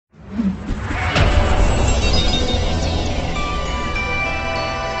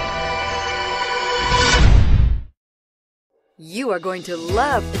You are going to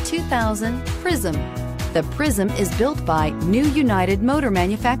love the 2000 Prizm. The Prizm is built by New United Motor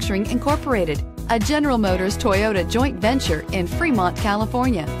Manufacturing Incorporated, a General Motors Toyota joint venture in Fremont,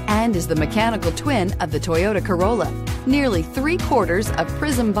 California, and is the mechanical twin of the Toyota Corolla. Nearly 3/4 of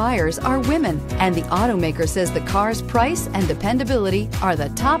Prizm buyers are women, and the automaker says the car's price and dependability are the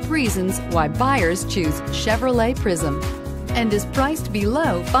top reasons why buyers choose Chevrolet Prizm, and is priced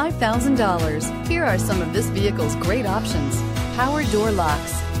below $5,000. Here are some of this vehicle's great options: power door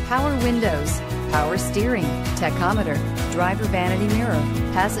locks, power windows, power steering, tachometer, driver vanity mirror,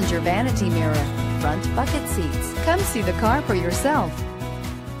 passenger vanity mirror, front bucket seats. Come see the car for yourself.